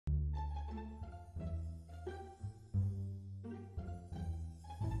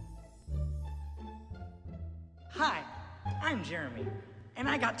I'm Jeremy, and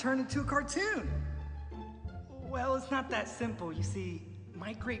I got turned into a cartoon. Well, it's not that simple. You see,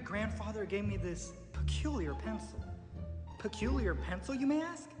 my great-grandfather gave me this peculiar pencil. Peculiar pencil, you may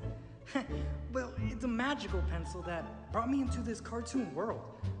ask? Well, it's a magical pencil that brought me into this cartoon world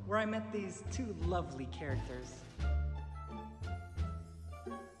where I met these two lovely characters.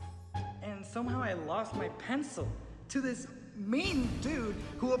 And somehow I lost my pencil to this mean dude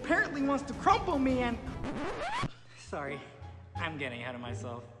who apparently wants to crumple me and... Sorry, I'm getting ahead of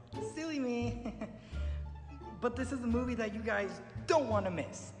myself. Silly me. But this is a movie that you guys don't want to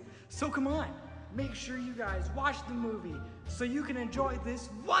miss. So come on, make sure you guys watch the movie so you can enjoy this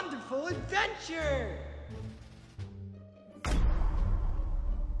wonderful adventure!